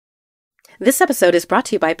This episode is brought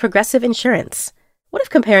to you by Progressive Insurance. What if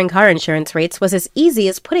comparing car insurance rates was as easy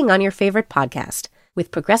as putting on your favorite podcast? With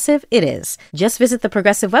Progressive, it is. Just visit the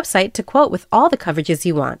Progressive website to quote with all the coverages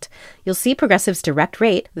you want. You'll see Progressive's direct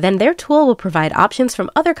rate, then their tool will provide options from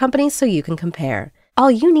other companies so you can compare. All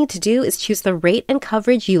you need to do is choose the rate and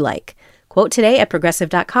coverage you like. Quote today at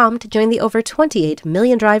Progressive.com to join the over 28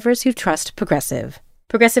 million drivers who trust Progressive.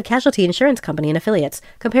 Progressive Casualty Insurance Company and Affiliates.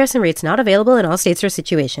 Comparison rates not available in all states or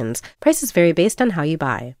situations. Prices vary based on how you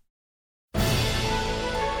buy.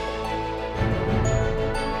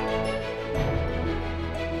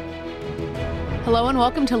 Hello and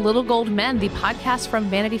welcome to Little Gold Men, the podcast from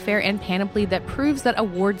Vanity Fair and Panoply that proves that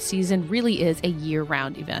award season really is a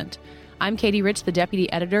year-round event. I'm Katie Rich, the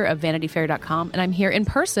deputy editor of VanityFair.com, and I'm here in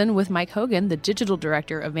person with Mike Hogan, the digital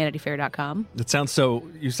director of VanityFair.com.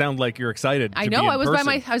 You sound like you're excited. I know. I was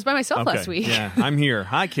by myself last week. Yeah, I'm here.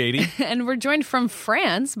 Hi, Katie. And we're joined from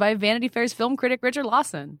France by Vanity Fair's film critic Richard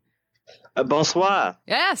Lawson. Bonsoir.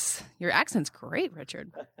 Yes, your accent's great,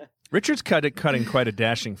 Richard. Richard's cutting quite a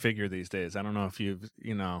dashing figure these days. I don't know if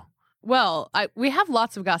Well, we have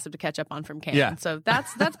lots of gossip to catch up on from Cannes, yeah. So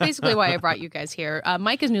that's basically why I brought you guys here.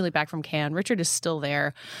 Mike is newly back from Cannes. Richard is still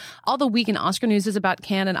there. All the week in Oscar news is about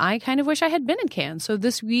Cannes, and I kind of wish I had been in Cannes. So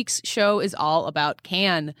this week's show is all about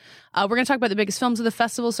Cannes. We're going to talk about the biggest films of the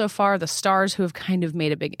festival so far, the stars who have kind of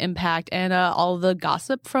made a big impact, and all the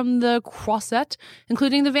gossip from the Croisette,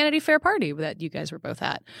 including the Vanity Fair party that you guys were both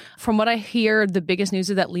at. From what I hear, the biggest news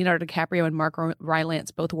is that Leonardo DiCaprio and Mark Rylance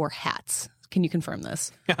both wore hats. Can you confirm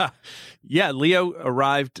this? Yeah, Leo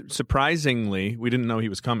arrived surprisingly. We didn't know he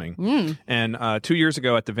was coming. And 2 years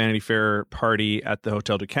ago at the Vanity Fair party at the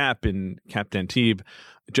Hotel du Cap in Cap d'Antibes,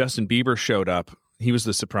 Justin Bieber showed up. He was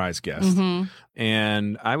the surprise guest. Mm-hmm.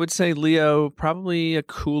 And I would say Leo, probably a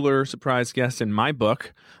cooler surprise guest in my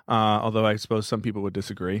book, although I suppose some people would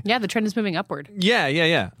disagree. Yeah, the trend is moving upward.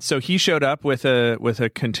 Yeah. So he showed up with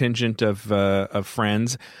a contingent of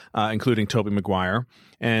friends, including Tobey Maguire.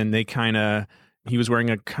 And he was wearing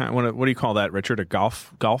what do you call that, Richard? A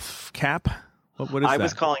golf cap? What is that? I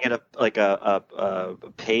was calling it a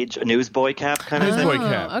newsboy cap kind of thing. Newsboy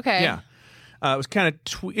cap. Okay. Yeah. It was kind of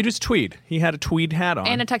it was tweed. He had a tweed hat on.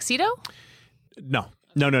 And a tuxedo? No.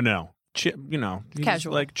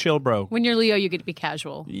 Casual. Like chill, bro. When you're Leo, you get to be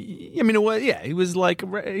casual. I mean, he was like,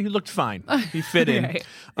 he looked fine. He fit in. Right.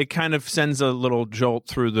 It kind of sends a little jolt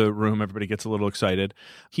through the room. Everybody gets a little excited.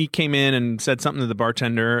 He came in and said something to the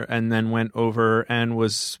bartender and then went over and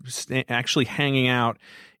was actually hanging out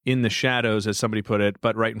in the shadows, as somebody put it,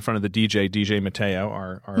 but right in front of the DJ Mateo,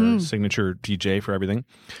 our signature DJ for everything.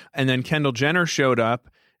 And then Kendall Jenner showed up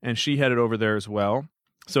and she headed over there as well.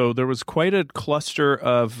 So there was quite a cluster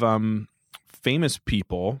of famous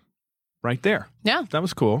people right there. Yeah. That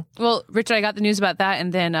was cool. Well, Richard, I got the news about that,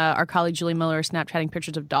 and then our colleague Julie Miller is Snapchatting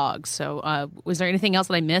pictures of dogs. So was there anything else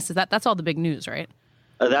that I missed? That's all the big news, right?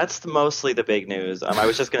 That's mostly the big news. I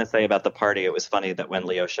was just going to say about the party, it was funny that when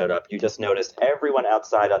Leo showed up, you just noticed everyone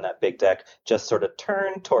outside on that big deck just sort of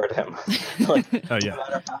turned toward him.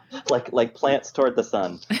 like plants toward the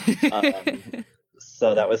sun.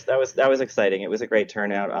 So that was exciting. It was a great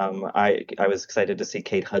turnout. I was excited to see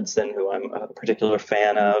Kate Hudson, who I'm a particular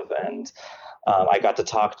fan of, and I got to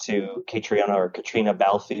talk to Katrina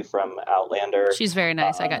Balfe from Outlander. She's very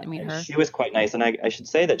nice. I got to meet her. She was quite nice, and I should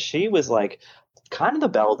say that she was like kind of the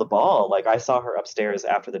belle of the ball. Like I saw her upstairs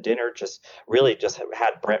after the dinner, just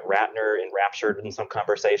had Brett Ratner enraptured in some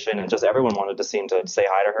conversation, and just everyone wanted to seem to say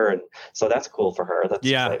hi to her, and so that's cool for her. That's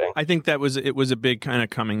exciting. I think it was a big kind of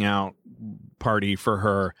coming out party for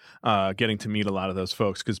her, getting to meet a lot of those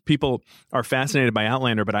folks, because people are fascinated by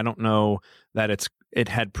Outlander, but I don't know that it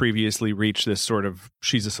had previously reached this sort of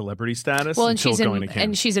she's a celebrity status. Well, and she's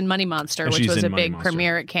in Money Monster, which was a big Monster.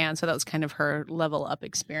 premiere at Cannes, so that was kind of her level up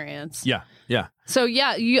experience. Yeah. So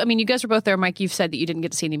yeah, you guys were both there, Mike. You've said that you didn't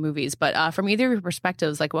get to see any movies, but from either of your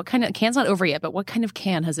perspectives, like what kind of Cannes not over yet, but what kind of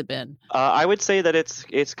Cannes has it been? I would say that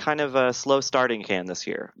it's kind of a slow starting Cannes this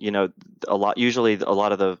year. Usually a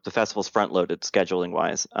lot of the festival's front loaded scheduling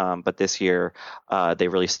wise, but this year they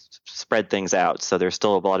really spread things out. So there's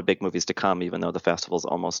still a lot of big movies to come, even though the festival's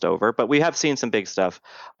almost over. But we have seen some big stuff,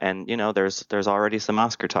 and there's already some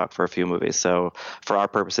Oscar talk for a few movies. So for our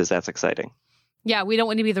purposes, that's exciting. Yeah, we don't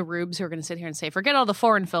want to be the rubes who are going to sit here and say, forget all the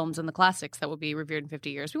foreign films and the classics that will be revered in 50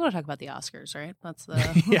 years. We want to talk about the Oscars, right? That's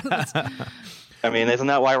the... I mean, isn't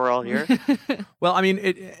that why we're all here? Well, I mean,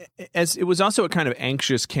 it was also a kind of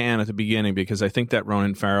anxious Cannes at the beginning, because I think that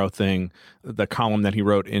Ronan Farrow thing, the column that he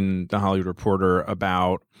wrote in The Hollywood Reporter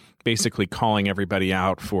about basically calling everybody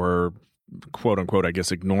out for quote unquote, I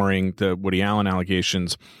guess, ignoring the Woody Allen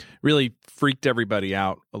allegations, really freaked everybody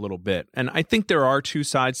out a little bit. And I think there are two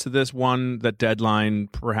sides to this. One, that Deadline,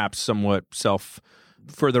 perhaps somewhat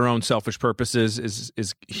for their own selfish purposes,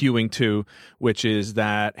 is hewing to, which is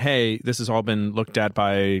that, hey, this has all been looked at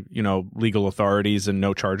by, legal authorities and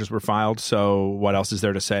no charges were filed. So what else is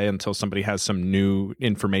there to say until somebody has some new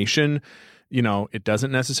information? It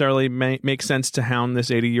doesn't necessarily make sense to hound this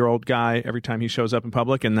 80-year-old guy every time he shows up in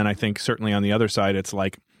public. And then I think certainly on the other side, it's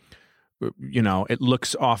like, it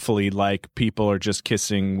looks awfully like people are just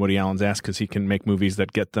kissing Woody Allen's ass because he can make movies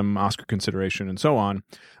that get them Oscar consideration and so on.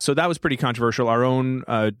 So that was pretty controversial. Our own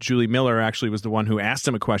Julie Miller actually was the one who asked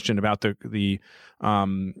him a question about the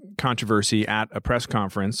controversy at a press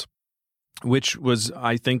conference, which was,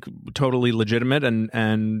 I think, totally legitimate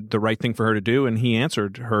and the right thing for her to do. And he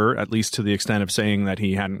answered her, at least to the extent of saying that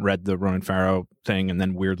he hadn't read the Ronan Farrow thing and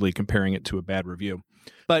then weirdly comparing it to a bad review.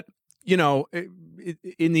 But,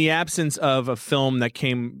 in the absence of a film that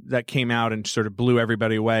came out and sort of blew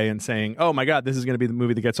everybody away and saying, oh my God, this is going to be the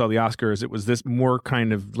movie that gets all the Oscars, it was this more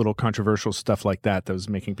kind of little controversial stuff like that was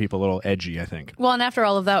making people a little edgy, I think. Well, and after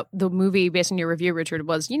all of that, the movie, based on your review, Richard,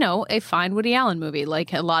 was, a fine Woody Allen movie.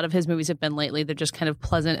 Like a lot of his movies have been lately. They're just kind of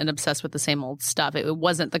pleasant and obsessed with the same old stuff. It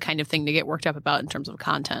wasn't the kind of thing to get worked up about in terms of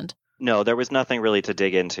content. No, there was nothing really to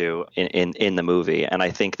dig into in the movie. And I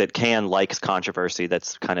think that Cannes likes controversy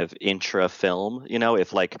that's kind of intra-film,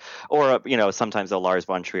 sometimes a Lars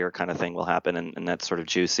von Trier kind of thing will happen and that's sort of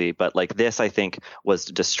juicy. But like this, I think, was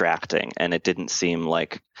distracting. And it didn't seem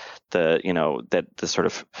like that the sort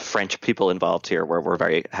of French people involved here were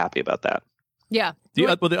very happy about that. Yeah. The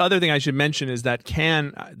other thing I should mention is that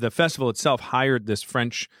Cannes, the festival itself, hired this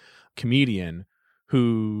French comedian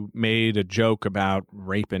who made a joke about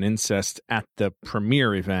rape and incest at the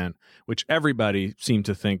premiere event, which everybody seemed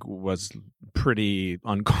to think was pretty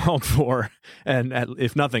uncalled for, and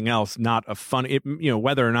if nothing else, not a fun.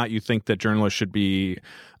 Whether or not you think that journalists should be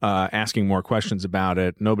asking more questions about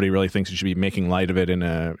it, nobody really thinks you should be making light of it in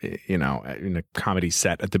a comedy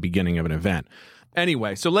set at the beginning of an event.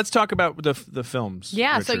 Anyway, so let's talk about the films.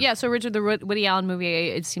 Yeah. Richard. So Richard, the Woody Allen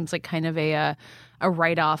movie, it seems like kind of a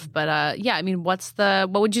write-off, but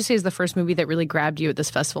what would you say is the first movie that really grabbed you at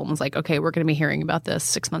this festival and was like, okay, we're going to be hearing about this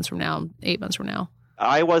 6 months from now, 8 months from now?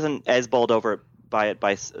 I wasn't as bowled over by it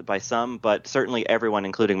by some, but certainly everyone,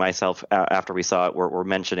 including myself, after we saw it, were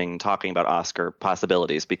talking about Oscar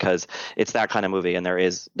possibilities, because it's that kind of movie, and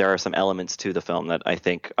there are some elements to the film that I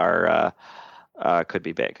think are could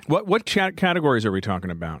be big. What categories are we talking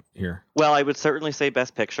about here? Well, I would certainly say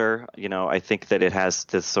Best Picture. I think that it has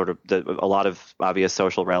this sort of a lot of obvious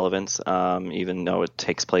social relevance, even though it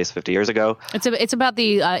takes place 50 years ago. It's about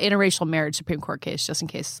the interracial marriage Supreme Court case, just in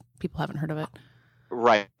case people haven't heard of it.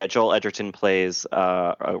 Right. Joel Edgerton plays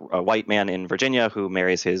a white man in Virginia who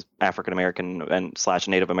marries his African American and /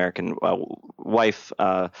 Native American wife,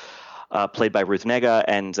 played by Ruth Negga,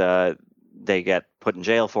 and they get put in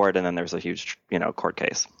jail for it, and then there's a huge, court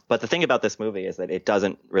case. But the thing about this movie is that it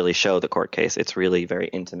doesn't really show the court case. It's really very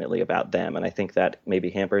intimately about them, and I think that maybe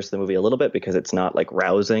hampers the movie a little bit because it's not like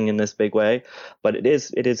rousing in this big way. But it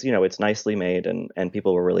is, it's nicely made, and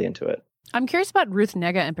people were really into it. I'm curious about Ruth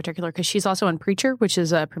Negga in particular, because she's also on Preacher, which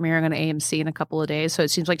is premiering on AMC in a couple of days. So it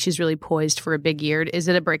seems like she's really poised for a big year. Is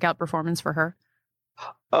it a breakout performance for her?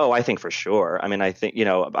 Oh, I think for sure. I mean, I think,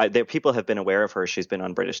 people have been aware of her. She's been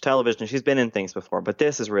on British television. She's been in things before. But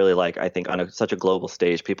this is really I think on such a global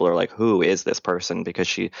stage, people are like, who is this person? Because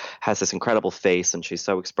she has this incredible face and she's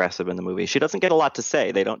so expressive in the movie. She doesn't get a lot to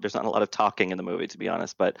say. There's not a lot of talking in the movie, to be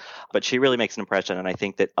honest. But she really makes an impression. And I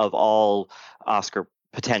think that of all Oscar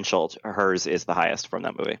potential, hers is the highest from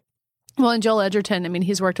that movie. Well, and Joel Edgerton, I mean,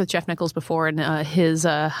 he's worked with Jeff Nichols before, and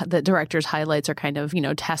the director's highlights are kind of,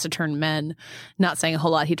 taciturn men, not saying a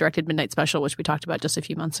whole lot. He directed Midnight Special, which we talked about just a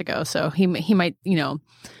few months ago. So he might,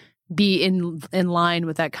 be in line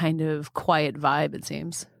with that kind of quiet vibe, it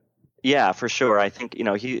seems. Yeah, for sure. I think,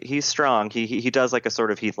 he's strong. He does like a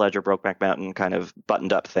sort of Heath Ledger, Brokeback Mountain kind of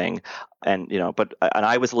buttoned up thing. And, and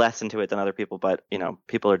I was less into it than other people, but,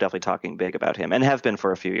 people are definitely talking big about him and have been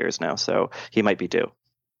for a few years now. So he might be due.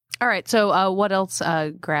 All right. So what else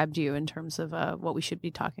grabbed you in terms of what we should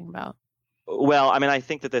be talking about? Well, I mean, I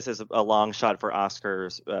think that this is a long shot for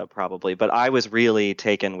Oscars, probably, but I was really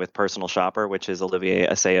taken with Personal Shopper, which is Olivier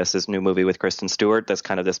Assayas's new movie with Kristen Stewart. That's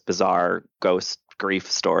kind of this bizarre ghost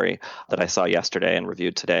grief story that I saw yesterday and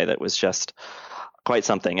reviewed today that was just quite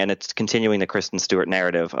something. And it's continuing the Kristen Stewart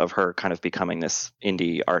narrative of her kind of becoming this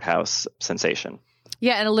indie art house sensation.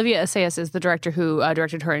 Yeah, and Olivia Assayas is the director who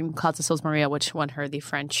directed her in Clouds of Sils Maria, which won her the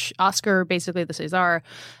French Oscar, basically the César,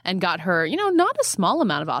 and got her, not a small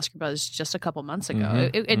amount of Oscar buzz just a couple months ago.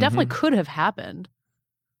 Mm-hmm. It definitely could have happened.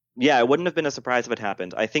 Yeah, it wouldn't have been a surprise if it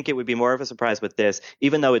happened. I think it would be more of a surprise with this,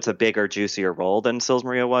 even though it's a bigger, juicier role than Sils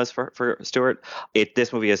Maria was for Stewart.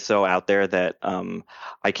 This movie is so out there that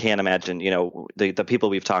I can't imagine, the people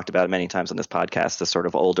we've talked about many times on this podcast, the sort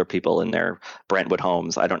of older people in their Brentwood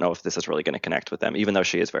homes. I don't know if this is really going to connect with them, even though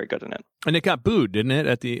she is very good in it. And it got booed, didn't it,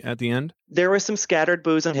 at the end? There was some scattered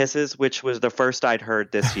boos and hisses, which was the first I'd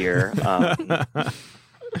heard this year.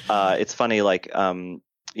 It's funny,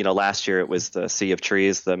 last year it was the Sea of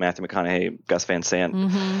Trees, the Matthew McConaughey, Gus Van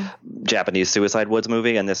Sant Japanese Suicide Woods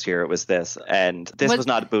movie, and this year it was this. And this was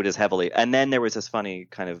not booed as heavily. And then there was this funny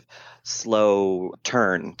kind of slow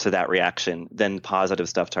turn to that reaction. Then positive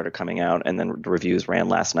stuff started coming out, and then reviews ran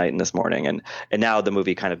last night and this morning. And now the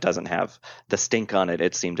movie kind of doesn't have the stink on it.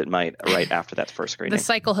 It seemed it might right after that first screening. The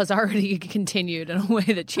cycle has already continued in a way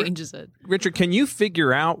that changes it. Richard, can you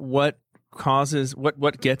figure out what causes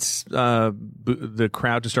what gets the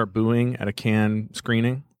crowd to start booing at a Cannes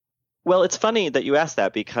screening? Well, it's funny that you asked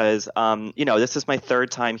that because, this is my third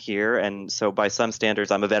time here. And so by some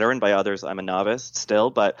standards, I'm a veteran. By others, I'm a novice still.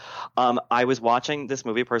 But I was watching this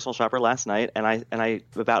movie, Personal Shopper, last night. And I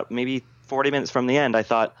about maybe 40 minutes from the end, I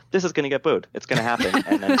thought, this is going to get booed. It's going to happen.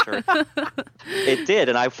 And then sure, it did.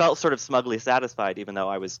 And I felt sort of smugly satisfied, even though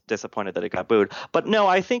I was disappointed that it got booed. But no,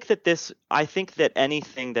 I think that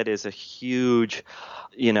anything that is a huge,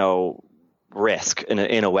 risk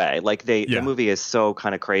in a way, like the movie is so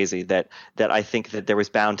kind of crazy that I think that there was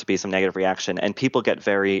bound to be some negative reaction, and people get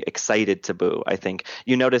very excited to boo. I think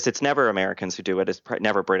you notice it's never Americans who do it. It's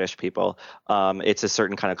never British people. It's a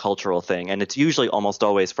certain kind of cultural thing, and it's usually almost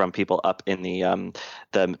always from people up in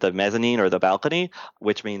the mezzanine or the balcony,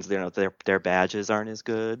 which means their badges aren't as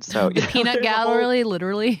good. So the peanut gallery,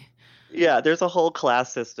 literally. Yeah, there's a whole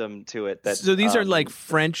class system to it. So these are like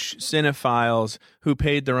French cinephiles who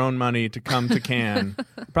paid their own money to come to Cannes,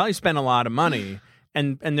 probably spent a lot of money,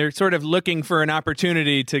 and they're sort of looking for an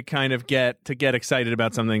opportunity to kind of get excited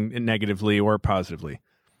about something negatively or positively.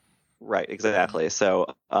 Right, exactly.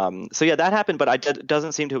 So yeah, that happened, but it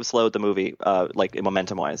doesn't seem to have slowed the movie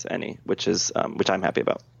momentum-wise any, which I'm happy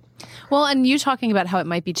about. Well, and you talking about how it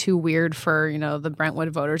might be too weird for, the Brentwood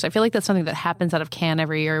voters. I feel like that's something that happens out of Cannes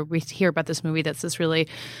every year. We hear about this movie that's this really,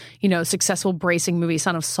 successful, bracing movie.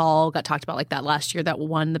 Son of Saul got talked about like that last year, that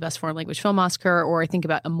won the Best Foreign Language Film Oscar. Or I think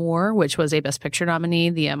about Amour, which was a Best Picture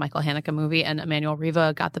nominee, the Michael Haneke movie, and Emmanuel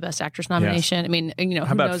Riva got the Best Actress nomination. Yes. I mean,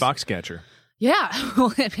 how about Foxcatcher? Yeah,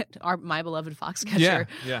 my beloved Foxcatcher.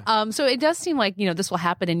 Yeah. So it does seem like, this will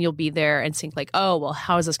happen and you'll be there and think like, oh, well,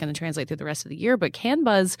 how is this going to translate through the rest of the year? But Cannes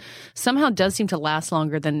buzz somehow does seem to last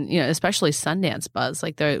longer than, especially Sundance buzz.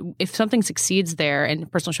 Like if something succeeds there,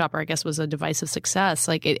 and Personal Shopper, I guess, was a divisive success,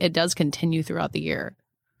 like it does continue throughout the year.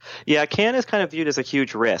 Yeah, Cannes is kind of viewed as a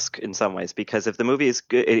huge risk in some ways, because if the movie is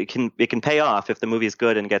good, it can pay off. If the movie is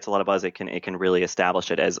good and gets a lot of buzz, it can really establish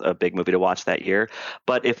it as a big movie to watch that year.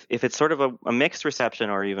 But if it's sort of a mixed reception,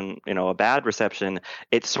 or even a bad reception,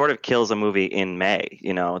 it sort of kills a movie in May.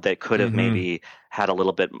 That could have maybe had a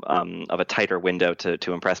little bit of a tighter window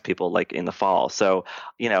to impress people, like in the fall. So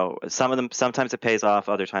some of them, sometimes it pays off,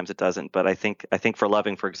 other times it doesn't. But I think for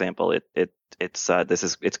Loving, for example,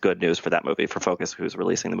 it's good news for that movie, for Focus, who's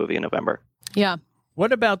releasing the movie in November. Yeah.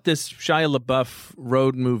 What about this Shia LaBeouf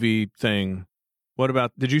road movie thing?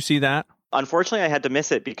 Did you see that? Unfortunately, I had to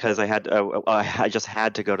miss it because I just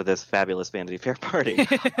had to go to this fabulous Vanity Fair party.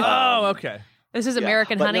 Oh, okay. This is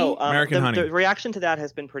American Honey? No, American Honey. The reaction to that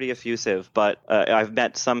has been pretty effusive, but I've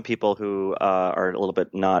met some people who are a little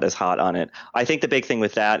bit not as hot on it. I think the big thing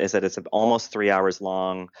with that is that it's almost 3 hours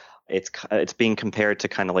long. It's being compared to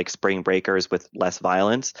kind of like Spring Breakers with less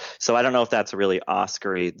violence. So I don't know if that's really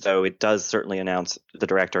Oscar-y, though it does certainly announce the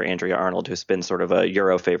director, Andrea Arnold, who's been sort of a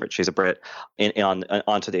Euro favorite. She's a Brit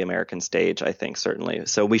onto the American stage, I think, certainly.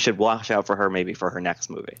 So we should watch out for her maybe for her next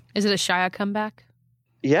movie. Is it a Shia comeback?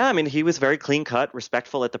 Yeah, I mean, he was very clean cut,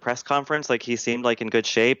 respectful at the press conference. Like, he seemed like in good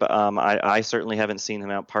shape. I certainly haven't seen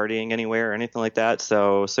him out partying anywhere or anything like that.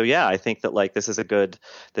 So yeah, I think that like this is a good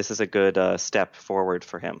step forward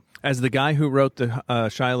for him. As the guy who wrote the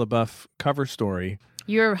Shia LaBeouf cover story,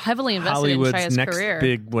 You're heavily invested Hollywood's in Shia's next career.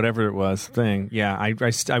 big whatever it was thing. Yeah,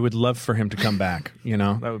 I would love for him to come back.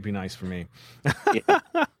 That would be nice for me. Yeah.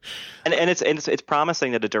 And it's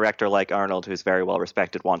promising that a director like Arnold, who's very well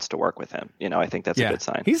respected, wants to work with him. I think that's a good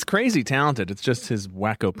sign. He's crazy talented. It's just his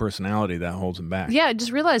wacko personality that holds him back. Yeah, I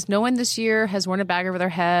just realized no one this year has worn a bag over their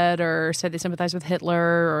head or said they sympathize with Hitler,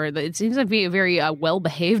 or it seems to be a very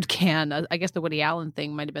well-behaved Can. I guess the Woody Allen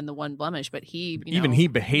thing might have been the one blemish, but he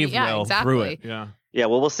behaved well through it. Yeah. Yeah,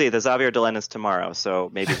 well, we'll see. The Xavier Dolan is tomorrow, so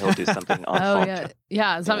maybe he'll do something on fault.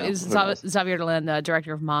 Yeah. Xavier Dolan,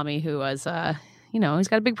 director of Mommy, who was, he's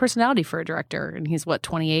got a big personality for a director, and he's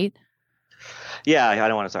 28? Yeah, I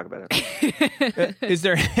don't want to talk about it. Is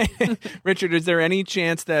there, Richard? Is there any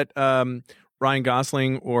chance that Ryan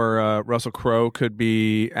Gosling or Russell Crowe could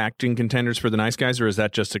be acting contenders for The Nice Guys, or is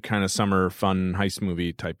that just a kind of summer fun heist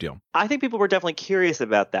movie type deal? I think people were definitely curious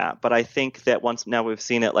about that, but I think that once now we've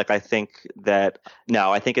seen it, I think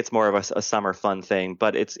it's more of a summer fun thing.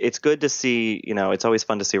 But it's good to see, it's always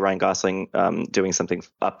fun to see Ryan Gosling doing something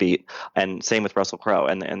upbeat, and same with Russell Crowe,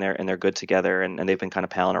 and they're good together, and they've been kind of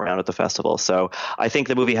palling around at the festival. So I think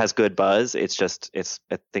the movie has good buzz. I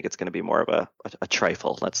think it's going to be more of a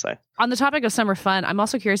trifle, let's say. On the topic of summer fun, I'm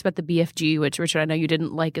also curious about the BFG, which, Richard, I know you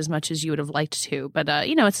didn't like as much as you would have liked to, but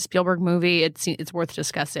it's a Spielberg movie. It's worth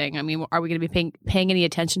discussing. I mean, are we going to be paying any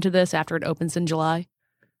attention to this after it opens in July?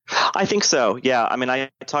 I think so. Yeah. I mean, I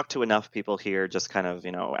talked to enough people here just kind of,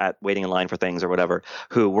 at waiting in line for things or whatever,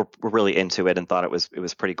 who were really into it and thought it was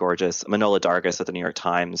pretty gorgeous. Manola Dargis at the New York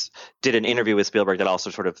Times did an interview with Spielberg that also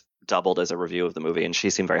sort of doubled as a review of the movie, and she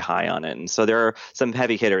seemed very high on it. And so there are some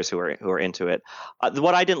heavy hitters who are into it.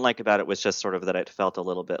 What I didn't like about it was just sort of that it felt a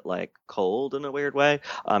little bit cold in a weird way.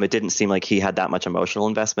 It didn't seem like he had that much emotional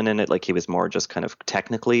investment in it. Like he was more just kind of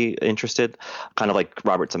technically interested, kind of like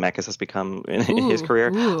Robert Zemeckis has become in his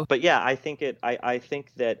career. Ooh. But yeah, I think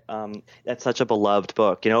that that's such a beloved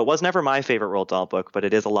book. It was never my favorite Roald Dahl book, but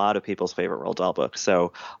it is a lot of people's favorite Roald Dahl book.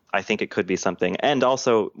 So I think it could be something. And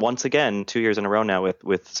also, once again, 2 years in a row now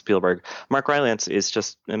with Spielberg, Mark Rylance is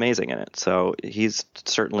just amazing in it. So he's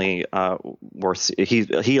certainly worth.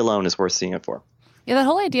 He alone is worth seeing it for. Yeah, that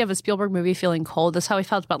whole idea of a Spielberg movie feeling cold, that's how I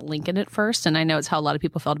felt about Lincoln at first. And I know it's how a lot of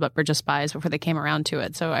people felt about Bridge of Spies before they came around to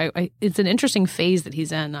it. So it's an interesting phase that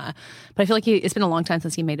he's in. But I feel like it's been a long time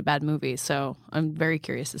since he made a bad movie. So I'm very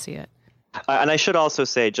curious to see it. And I should also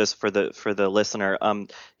say, just for the listener,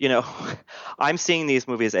 I'm seeing these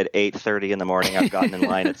movies at 8:30 in the morning. I've gotten in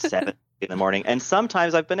line at 7 in the morning, and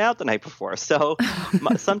sometimes I've been out the night before. So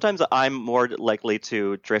sometimes I'm more likely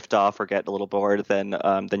to drift off or get a little bored than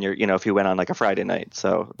you're, if you went on a Friday night.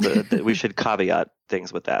 So we should caveat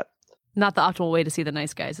things with that. Not the optimal way to see The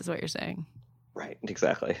Nice Guys, is what you're saying. Right.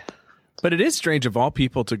 Exactly. But it is strange of all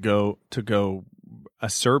people to go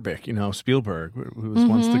acerbic, Spielberg, who was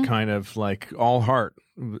once the kind of all heart.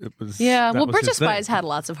 Bridge of Spies had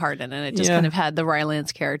lots of heart in it. It just kind of had the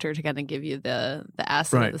Rylance character to kind of give you the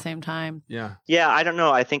acid at the same time. Yeah. Yeah, I don't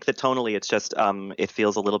know. I think that tonally it's just it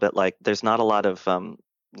feels a little bit like there's not a lot of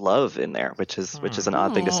love in there, which is an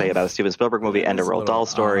odd thing to say about a Steven Spielberg movie and a Roald Dahl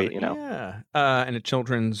story, Yeah. And a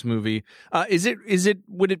children's movie.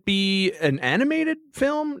 Would it be an animated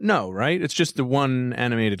film? No, right? It's just the one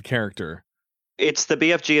animated character. It's the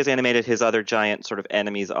BFG is animated. His other giant sort of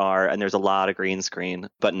enemies are, and there's a lot of green screen.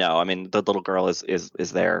 But no, I mean the little girl is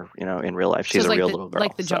there, in real life. She's a real little girl,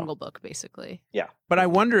 like the Jungle Book, basically. Yeah. But I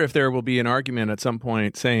wonder if there will be an argument at some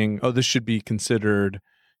point saying, "Oh, this should be considered,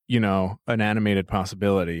 an animated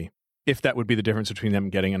possibility." If that would be the difference between them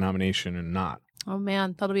getting a nomination and not. Oh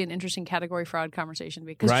man, that'll be an interesting category fraud conversation,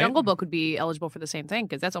 because Jungle Book would be eligible for the same thing,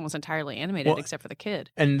 because that's almost entirely animated except for the kid.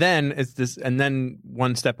 And then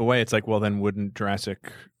one step away, it's then wouldn't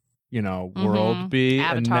Jurassic, World be?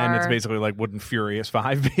 Avatar. And then it's basically wouldn't Furious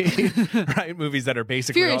 5 be? Right? Movies that are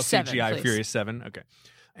basically Furious all CGI. 7, please. Furious 7. Okay.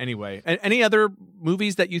 Anyway, any other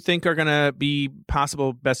movies that you think are going to be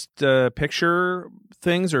possible best picture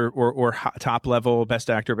things or top level best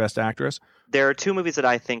actor, best actress? There are two movies that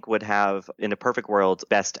I think would have, in a perfect world,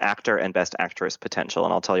 best actor and best actress potential,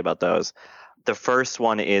 and I'll tell you about those. The first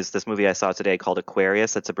one is this movie I saw today called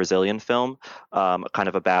Aquarius. It's a Brazilian film, kind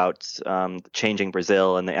of about changing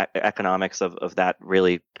Brazil and the economics of that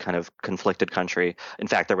really kind of conflicted country. In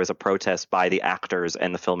fact, there was a protest by the actors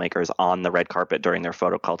and the filmmakers on the red carpet during their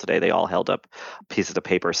photo call today. They all held up pieces of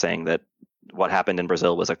paper saying that what happened in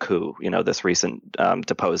Brazil was a coup, this recent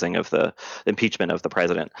deposing of the impeachment of the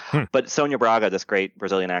president. But Sonia Braga, this great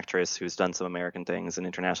Brazilian actress who's done some American things and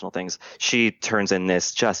international things, she turns in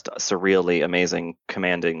this just surreally amazing,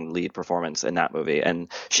 commanding lead performance in that movie.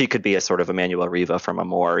 And she could be a sort of Emmanuel Riva from a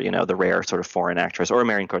more, the rare sort of foreign actress, or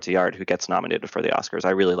Marion Cotillard, who gets nominated for the Oscars.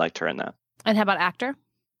 I really liked her in that. And how about actor?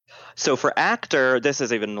 So for actor, this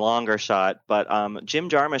is even longer shot, but Jim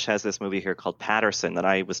Jarmusch has this movie here called Patterson that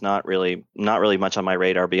I was not really much on my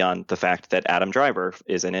radar beyond the fact that Adam Driver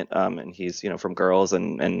is in it, and he's from Girls,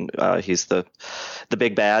 and he's the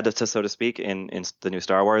big bad, so to speak, in the new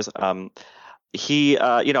Star Wars. I'm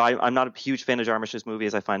not a huge fan of Jarmusch's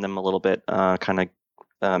movies. I find them a little bit kind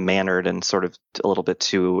of mannered and sort of a little bit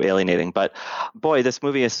too alienating. But boy, this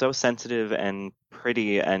movie is so sensitive and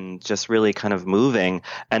pretty and just really kind of moving.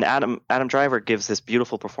 And Adam Driver gives this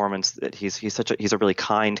beautiful performance. That he's a really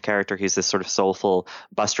kind character. He's this sort of soulful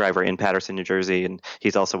bus driver in Paterson, New Jersey, and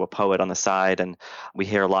he's also a poet on the side. And we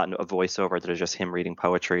hear a lot of voiceover that is just him reading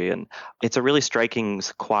poetry. And it's a really striking,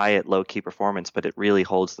 quiet, low key performance, but it really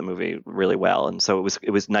holds the movie really well. And so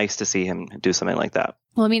it was nice to see him do something like that.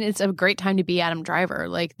 Well, I mean, it's a great time to be Adam Driver.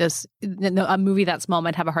 Like a movie that small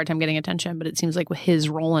might have a hard time getting attention, but it seems like with his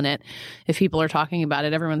role in it, if people are talking about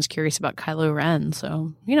it, everyone's curious about Kylo Ren.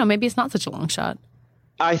 So, maybe it's not such a long shot.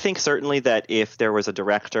 I think certainly that if there was a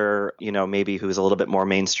director, maybe who's a little bit more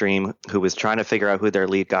mainstream, who was trying to figure out who their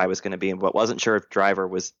lead guy was going to be, but wasn't sure if Driver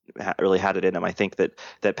really had it in him, I think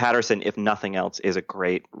that Patterson, if nothing else, is a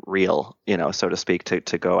great reel, so to speak,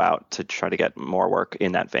 to go out to try to get more work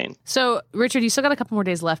in that vein. So, Richard, you still got a couple more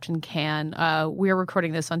days left in Cannes. We're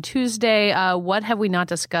recording this on Tuesday. What have we not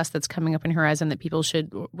discussed that's coming up in Horizon that people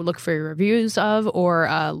should look for reviews of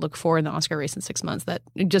or look for in the Oscar race in 6 months, that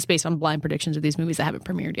just based on blind predictions of these movies that haven't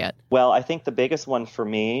premiered yet? Well, I think the biggest one for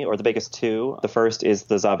me, or the biggest two, the first is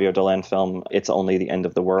the Xavier Dolan film, It's Only the End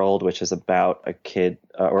of the World, which is about a kid,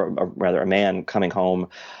 or rather a man coming home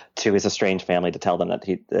to his estranged family to tell them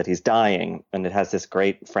that he's dying. And it has this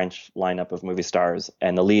great French lineup of movie stars.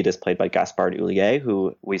 And the lead is played by Gaspard Ullier,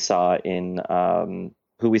 who we saw in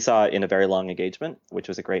A Very Long Engagement, which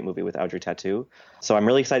was a great movie with Audrey Tautou. So I'm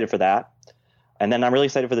really excited for that. And then I'm really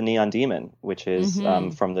excited for The Neon Demon, which is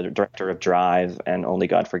from the director of Drive and Only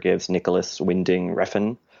God Forgives, Nicholas Winding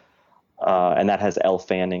Refn. And that has Elle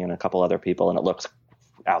Fanning and a couple other people, and it looks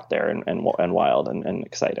out there and wild and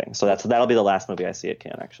exciting. So that'll be the last movie I see at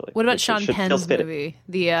Cannes, actually. What about Sean Penn's movie,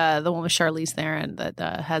 the one with Charlize Theron that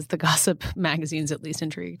has the gossip magazines at least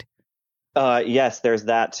intrigued? Yes, there's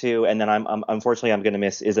that too. And then I'm unfortunately going to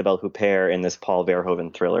miss Isabelle Huppert in this Paul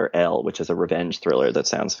Verhoeven thriller Elle, which is a revenge thriller that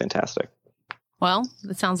sounds fantastic. Well,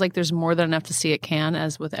 it sounds like there's more than enough to see at Cannes,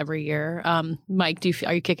 as with every year. Mike,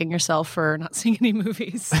 are you kicking yourself for not seeing any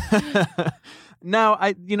movies? No,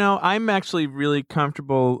 I'm actually really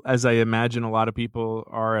comfortable, as I imagine a lot of people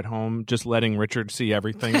are at home, just letting Richard see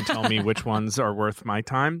everything and tell me which ones are worth my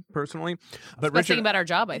time, personally. But Richard, thing about our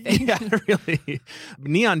job, I think. Yeah, really.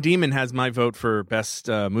 Neon Demon has my vote for best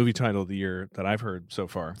movie title of the year that I've heard so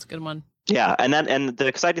far. It's a good one. Yeah, and the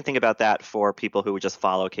exciting thing about that for people who just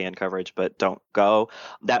follow Cannes coverage but don't go,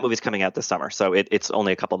 that movie's coming out this summer, so it's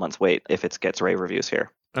only a couple months wait if it gets rave reviews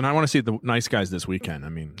here. And I want to see The Nice Guys this weekend. I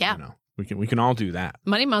mean, we can all do that.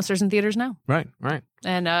 Money Monsters in theaters now. Right.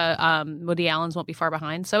 And Woody Allen's won't be far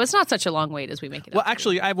behind, so it's not such a long wait as we make it. Well,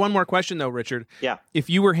 actually, I have one more question though, Richard. Yeah. If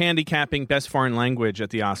you were handicapping best foreign language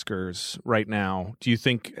at the Oscars right now, do you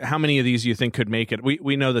think how many of these do you think could make it?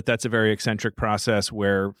 We know that that's a very eccentric process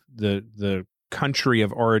where the country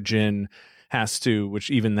of origin has to,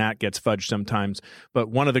 which even that gets fudged sometimes, but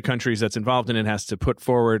one of the countries that's involved in it has to put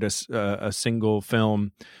forward a single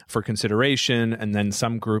film for consideration, and then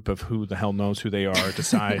some group of who the hell knows who they are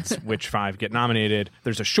decides which 5 get nominated.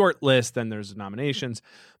 There's a short list, then there's nominations.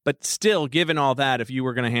 But still, given all that, if you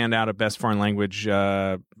were going to hand out a best foreign language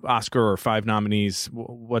Oscar or 5 nominees,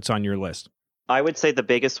 what's on your list? I would say the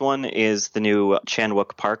biggest one is the new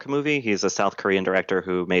Chan-wook Park movie. He's a South Korean director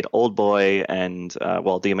who made Old Boy and,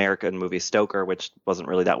 the American movie Stoker, which wasn't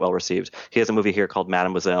really that well received. He has a movie here called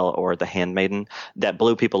Mademoiselle or The Handmaiden that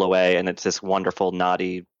blew people away, and it's this wonderful,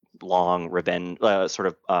 naughty, long revenge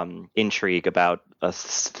intrigue about a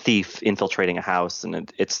thief infiltrating a house,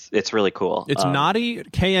 and it's really cool. It's naughty,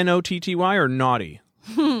 Knotty, or naughty?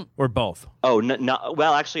 Or both? Oh,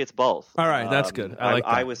 well, actually, it's both. All right, that's good. I like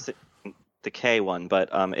that. I was the K one, but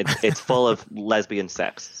it's full of lesbian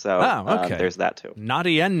sex. So okay. There's that too.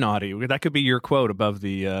 Naughty and naughty. That could be your quote above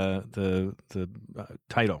the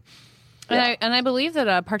title. Yeah. And I believe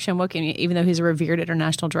that Park Chan-wook, even though he's a revered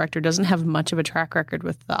international director, doesn't have much of a track record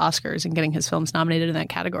with the Oscars and getting his films nominated in that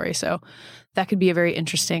category. So that could be a very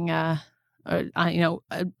interesting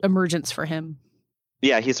emergence for him.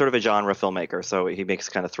 Yeah, he's sort of a genre filmmaker, so he makes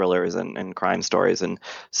kind of thrillers and crime stories, and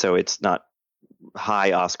so it's not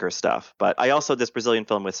high Oscar stuff. But I also, this Brazilian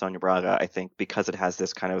film with Sonia Braga, I think because it has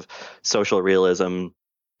this kind of social realism,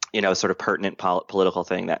 sort of pertinent political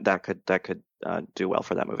thing, that could do well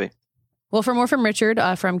for that movie. Well, for more from Richard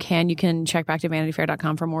from Cannes, you can check back to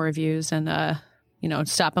vanityfair.com for more reviews and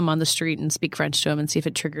stop him on the street and speak French to him and see if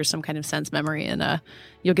it triggers some kind of sense memory, and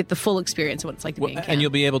you'll get the full experience of what it's like to be in Cannes. And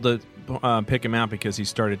you'll be able to pick him out because he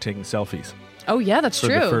started taking selfies. Oh yeah, that's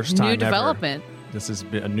true. The first time new development. Ever. This is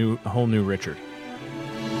a whole new Richard.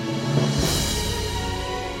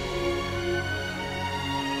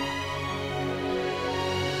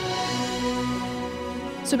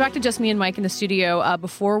 So back to just me and Mike in the studio.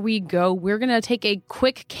 Before we go, we're going to take a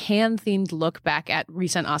quick Cannes-themed look back at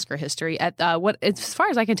recent Oscar history at what, as far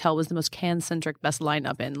as I can tell, was the most Cannes-centric best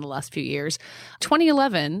lineup in the last few years.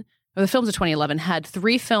 2011, or the films of 2011, had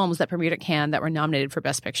 3 films that premiered at Cannes that were nominated for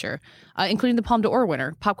Best Picture, including the Palme d'Or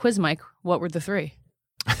winner. Pop quiz, Mike, what were the 3?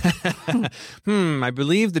 I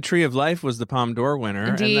believe The Tree of Life was the Palme d'Or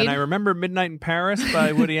winner. Indeed. And then I remember Midnight in Paris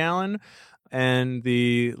by Woody Allen. And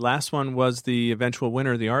the last one was the eventual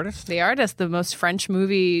winner, The Artist. The Artist, the most French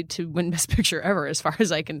movie to win Best Picture ever, as far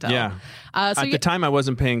as I can tell. Yeah. At the time, I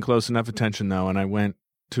wasn't paying close enough attention, though, and I went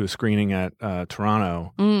to a screening at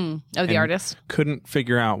Toronto. Of The Artist? Couldn't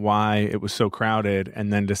figure out why it was so crowded,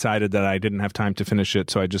 and then decided that I didn't have time to finish it,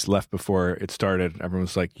 so I just left before it started. Everyone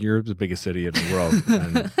was like, "You're the biggest idiot in the world,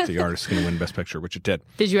 and The Artist is going to win Best Picture," which it did.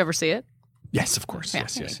 Did you ever see it? Yes, of course. Yeah,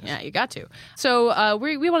 Yes. Yeah, you got to. So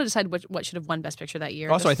we want to decide what should have won Best Picture that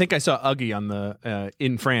year. Also, I think I saw Uggy on the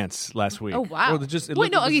in France last week. Oh, wow.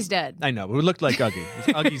 Wait, no, Uggy's dead. I know, but it looked like Uggy. It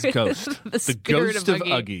was Uggy's ghost. the ghost of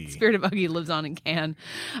Uggy. The spirit of Uggy lives on in Cannes.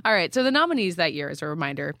 All right, so the nominees that year, as a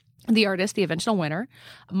reminder: The Artist, the eventual winner;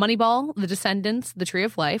 Moneyball, The Descendants, The Tree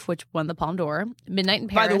of Life, which won the Palme d'Or; Midnight in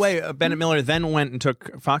Paris. By the way, Bennett Miller then went and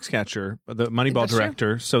took Foxcatcher, the Moneyball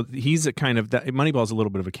director. True. So he's a kind of Moneyball's a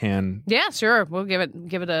little bit of a Cannes. Yeah, sure. We'll give it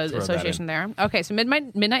an association there. Okay, so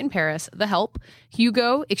Midnight in Paris, The Help,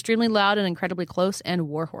 Hugo, Extremely Loud and Incredibly Close, and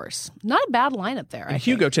Warhorse. Not a bad lineup there. And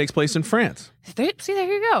Hugo takes place in France. See, there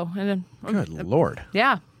you go. And, good Lord.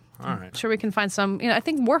 Yeah. All right. I'm sure we can find some. I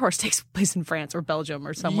think Warhorse takes place in France or Belgium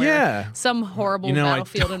or somewhere. Yeah. Some horrible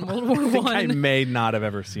battlefield in World War I. I think I may not have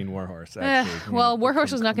ever seen Warhorse, actually. Well,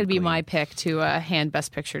 Warhorse was not going to be my pick to hand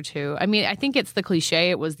Best Picture to. I mean, I think it's the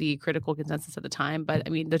cliche. It was the critical consensus at the time. But,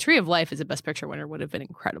 I mean, The Tree of Life as a Best Picture winner would have been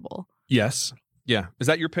incredible. Yes. Yeah. Is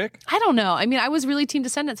that your pick? I don't know. I mean, I was really Team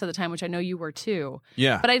Descendants at the time, which I know you were too.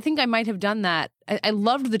 Yeah. But I think I might have done that. I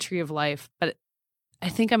loved The Tree of Life, but I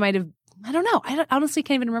think I might have. I don't know. I honestly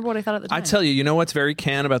can't even remember what I thought at the time. I tell you, what's very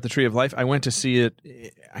Cannes about The Tree of Life? I went to see it,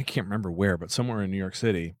 I can't remember where, but somewhere in New York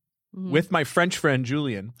City with my French friend,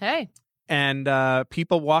 Julian. Hey. And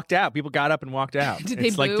people walked out. People got up and walked out. Did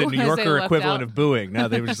it's they like boo the New as they Yorker left equivalent out? of booing. No,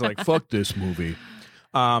 they were just like, fuck this movie.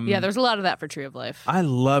 Yeah, there's a lot of that for Tree of Life. I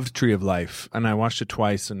loved Tree of Life, and I watched it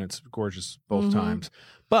twice, and it's gorgeous both times.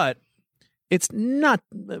 But it's not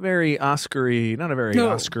a very Oscar-y, not a very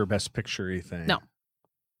Oscar Best Picture-y thing. No.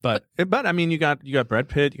 But I mean, you got Brad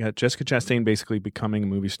Pitt, you got Jessica Chastain basically becoming a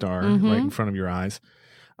movie star right in front of your eyes.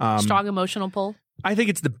 Strong emotional pull. I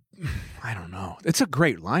think I don't know. It's a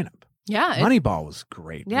great lineup. Yeah. Moneyball was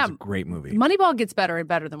great. Yeah. It was a great movie. Moneyball gets better and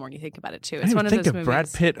better the more you think about it, too. It's I one of think those of movies.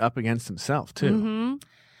 Brad Pitt up against himself, too. Mm-hmm.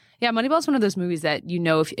 Yeah, Moneyball's one of those movies that,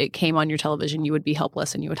 if it came on your television, you would be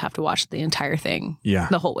helpless and you would have to watch the entire thing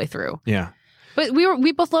the whole way through. Yeah. But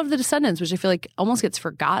we both loved The Descendants, which I feel like almost gets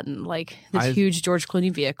forgotten. Like this huge George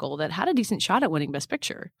Clooney vehicle that had a decent shot at winning Best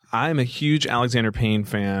Picture. I'm a huge Alexander Payne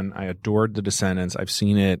fan. I adored The Descendants. I've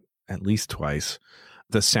seen it at least twice.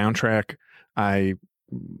 The soundtrack I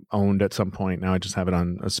owned at some point. Now I just have it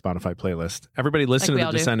on a Spotify playlist. Everybody listen to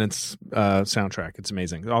The Descendants soundtrack. It's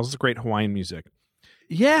amazing. Also great Hawaiian music.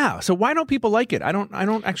 Yeah. So why don't people like it? I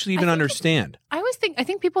don't actually even understand. I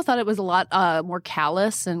think people thought it was a lot more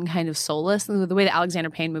callous and kind of soulless, and the way that Alexander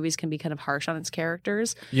Payne movies can be kind of harsh on its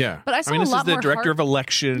characters. Yeah. But I saw this a lot is the more director of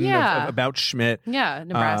Election about Schmidt. Yeah,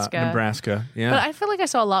 Nebraska. Nebraska. Yeah. But I feel like I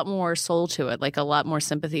saw a lot more soul to it, like a lot more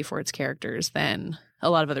sympathy for its characters than a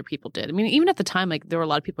lot of other people did. I mean, even at the time, like there were a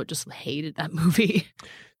lot of people who just hated that movie.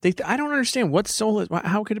 I don't understand what's soulless.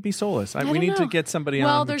 How could it be soulless? We need to get somebody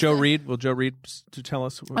on. Joe Reed. Will Joe Reed to tell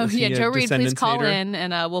us? Oh yeah, Joe Reed. Please call in,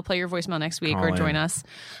 and we'll play your voicemail next week or join us.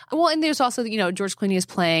 Well, and there's also George Clooney is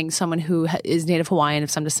playing someone who is Native Hawaiian of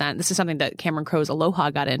some descent. This is something that Cameron Crowe's Aloha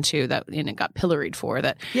got into and it got pilloried for.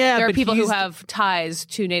 That there are people who have ties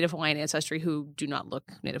to Native Hawaiian ancestry who do not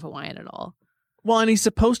look Native Hawaiian at all. Well, and he's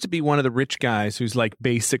supposed to be one of the rich guys who's like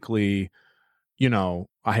basically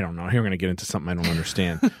I don't know. Here we're going to get into something I don't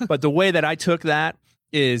understand. But the way that I took that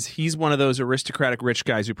is he's one of those aristocratic rich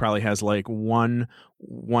guys who probably has like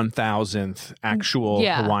 1/1000th actual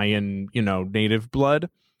Hawaiian, native blood,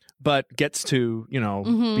 but gets to,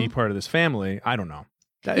 be part of this family. I don't know.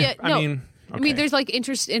 I mean, there's like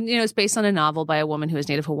interest in, it's based on a novel by a woman who is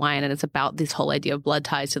Native Hawaiian, and it's about this whole idea of blood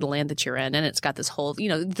ties to the land that you're in. And it's got this whole,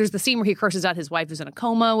 there's the scene where he curses out his wife who's in a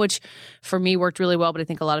coma, which for me worked really well, but I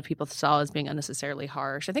think a lot of people saw as being unnecessarily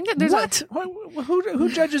harsh. I think that there's who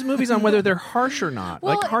judges movies on whether they're harsh or not?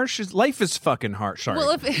 Well, life is fucking harsh. Sorry.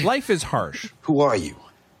 Well, life is harsh. Who are you?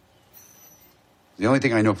 The only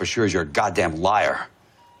thing I know for sure is you're a goddamn liar.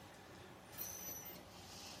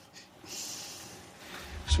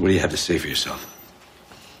 So what do you have to say for yourself?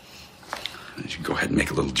 You should go ahead and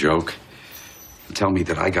make a little joke. And tell me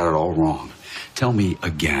that I got it all wrong. Tell me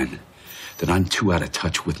again that I'm too out of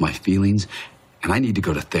touch with my feelings and I need to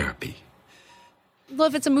go to therapy. Well,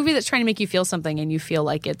 if it's a movie that's trying to make you feel something and you feel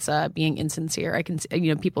like it's being insincere, I can,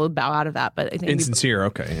 people bow out of that. But I think insincere.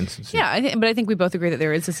 Yeah, but I think we both agree that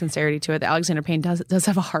there is a sincerity to it. That Alexander Payne does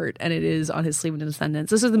have a heart, and it is on his sleeve in Descendants.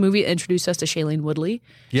 This is the movie that introduced us to Shailene Woodley.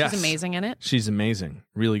 Yes. She's amazing in it. She's amazing,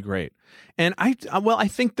 really great. And I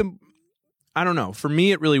think I don't know. For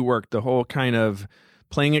me, it really worked. The whole kind of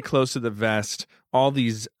playing it close to the vest, all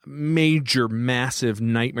these major, massive,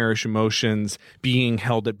 nightmarish emotions being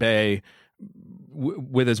held at bay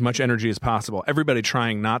with as much energy as possible. Everybody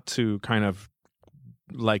trying not to kind of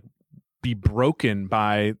like be broken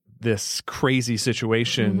by this crazy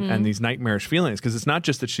situation and these nightmarish feelings. Because it's not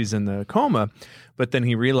just that she's in the coma, but then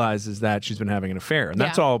he realizes that she's been having an affair. And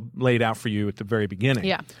that's all laid out for you at the very beginning.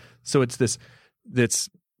 Yeah. So it's this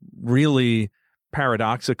really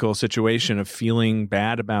paradoxical situation of feeling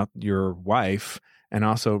bad about your wife and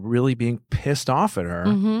also really being pissed off at her.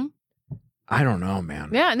 Mm-hmm. I don't know, man.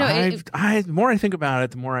 Yeah, no. The more I think about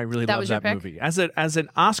it, the more I really love that movie. As an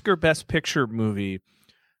Oscar Best Picture movie,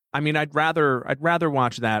 I mean, I'd rather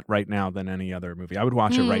watch that right now than any other movie. I would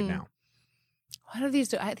watch it right now. What are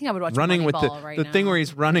these? I think I would watch running with the thing where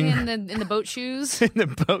he's running in the boat shoes. In the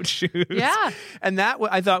boat shoes. Yeah, and that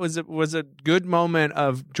I thought was a good moment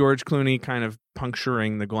of George Clooney kind of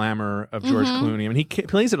puncturing the glamour of George Clooney. I mean, he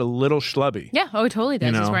plays it a little schlubby. Yeah, he totally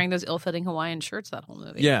does. He's wearing those ill-fitting Hawaiian shirts that whole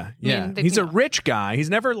movie. Yeah, yeah. I mean, he's a rich guy. He's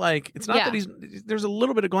never like. It's not that there's a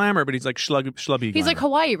little bit of glamour, but he's like schlubby. He's glamour. like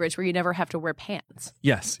Hawaii rich, where you never have to wear pants.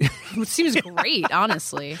 Yes, which seems great,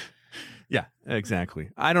 honestly. Yeah, exactly.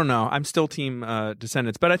 I don't know. I'm still team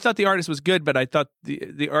Descendants, but I thought the artist was good. But I thought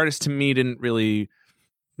the artist to me didn't really.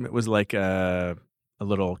 It was like a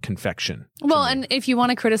little confection. Well, and if you want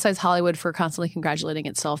to criticize Hollywood for constantly congratulating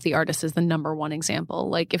itself, the artist is the number one example.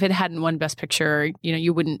 Like if it hadn't won Best Picture,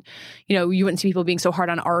 you wouldn't see people being so hard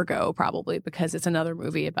on Argo probably because it's another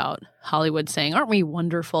movie about Hollywood saying, "Aren't we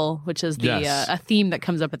wonderful?" Which is a theme that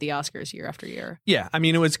comes up at the Oscars year after year. Yeah, I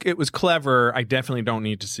mean it was clever. I definitely don't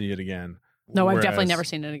need to see it again. No, I've definitely never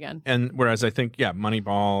seen it again. And whereas I think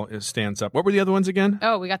Moneyball stands up. What were the other ones again?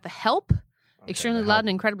 Oh, we got The Help. Okay, Extremely Loud and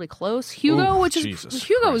Incredibly Close. Hugo,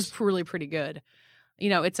 Hugo is really pretty good.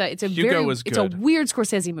 It's a weird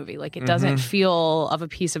Scorsese movie. Like it doesn't feel of a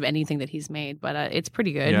piece of anything that he's made, but it's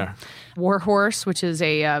pretty good. Yeah. War Horse, which is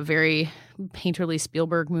a very painterly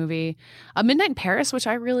Spielberg movie. Midnight in Paris, which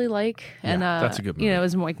I really like, and that's a good movie. It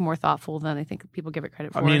was more thoughtful than I think people give it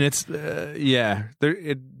credit for. I mean, it's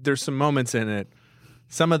there's some moments in it.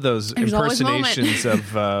 Some of those impersonations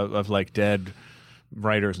of like dead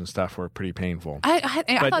writers and stuff were pretty painful.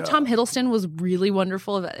 I thought Tom Hiddleston was really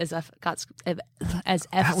wonderful as F. Scott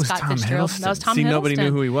Fitzgerald. That was Tom Hiddleston. Nobody knew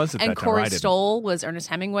who he was at that time. And Corey Stoll was Ernest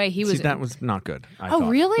Hemingway. That was not good. I thought.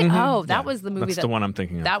 Really? Mm-hmm. Oh, that was the movie. That's the one I'm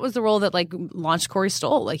thinking of. That was the role that like launched Corey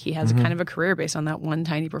Stoll. Like he has a kind of a career based on that one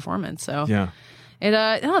tiny performance. So yeah.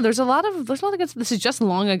 There's a lot of good. This is just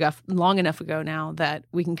long enough ago now that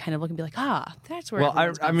we can kind of look and be like, that's where.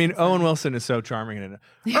 Well, I mean, Owen Wilson is so charming in it.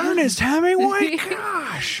 Ernest Hemingway,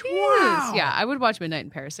 gosh, wow. Yeah, I would watch Midnight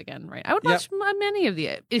in Paris again. Right, I would watch many of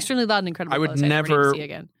the Extremely Loud and Incredibly Close. I would never see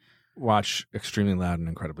again. Watch Extremely Loud and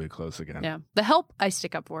Incredibly Close again. Yeah, The Help I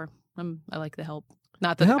stick up for. I like The Help.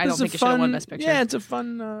 Not that I don't think it should have won Best Picture. Yeah, it's a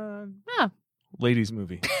fun ladies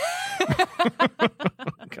movie.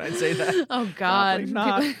 Can I say that? Oh, God.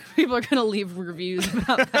 People are going to leave reviews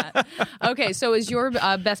about that. Okay, so is your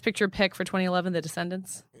Best Picture pick for 2011 The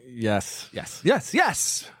Descendants? Yes. Okay.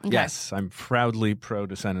 Yes, I'm proudly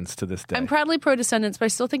pro-Descendants to this day. I'm proudly pro-Descendants, but I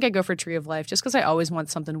still think I go for Tree of Life just because I always want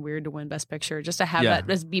something weird to win Best Picture, just to have that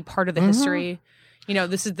as be part of the history.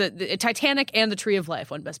 This is the Titanic and the Tree of Life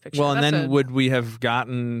won Best Picture. Well, and then would we have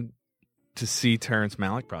gotten to see Terrence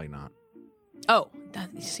Malick? Probably not. Oh,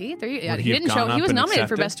 See, there you, Would he he have didn't show. gone He up was and nominated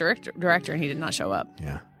for accepted? best director, and he did not show up.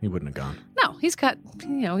 Yeah, he wouldn't have gone. No, he's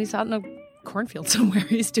he's out in a cornfield somewhere.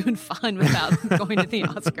 He's doing fine without going to the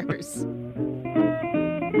Oscars.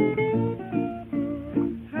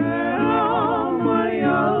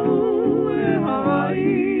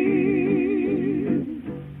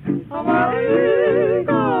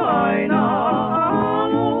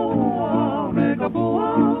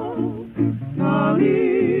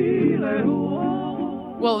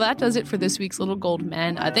 Well, that does it for this week's Little Gold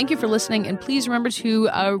Men. Thank you for listening, and please remember to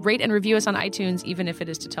rate and review us on iTunes, even if it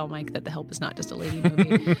is to tell Mike that The Help is not just a lady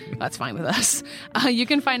movie. That's fine with us. You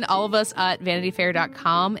can find all of us at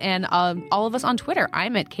vanityfair.com and all of us on Twitter.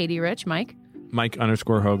 I'm at Katie Rich, Mike.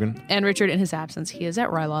 Mike_Hogan. And Richard, in his absence, he is at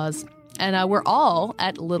Rylaws. And we're all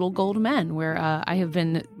at Little Gold Men, where I have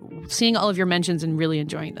been seeing all of your mentions and really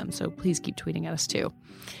enjoying them. So please keep tweeting at us, too.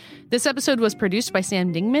 This episode was produced by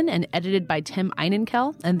Sam Dingman and edited by Tim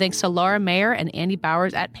Einenkel, and thanks to Laura Mayer and Andy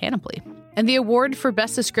Bowers at Panoply. And the award for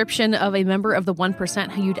best description of a member of the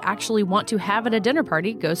 1% who you'd actually want to have at a dinner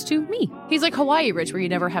party goes to me. He's like Hawaii Rich, where you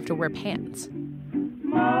never have to wear pants.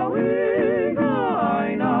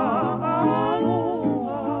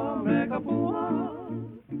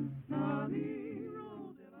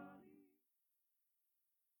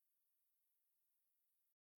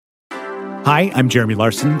 Hi, I'm Jeremy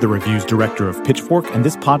Larson, the reviews director of Pitchfork, and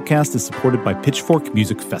this podcast is supported by Pitchfork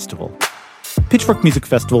Music Festival. Pitchfork Music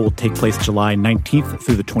Festival will take place July 19th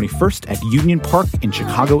through the 21st at Union Park in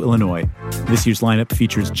Chicago, Illinois. This year's lineup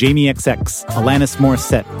features Jamie XX, Alanis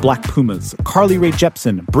Morissette, Black Pumas, Carly Rae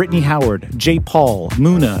Jepsen, Brittany Howard, J. Paul,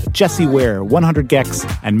 Muna, Jessie Ware, 100 Gex,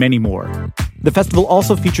 and many more. The festival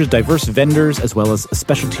also features diverse vendors as well as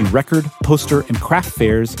specialty record, poster, and craft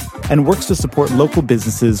fairs, and works to support local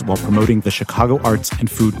businesses while promoting the Chicago arts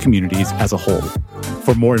and food communities as a whole.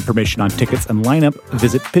 For more information on tickets and lineup,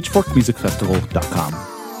 visit pitchforkmusicfestival.com.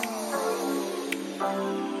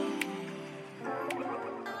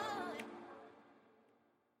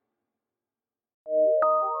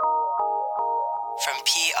 From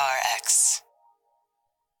PRX.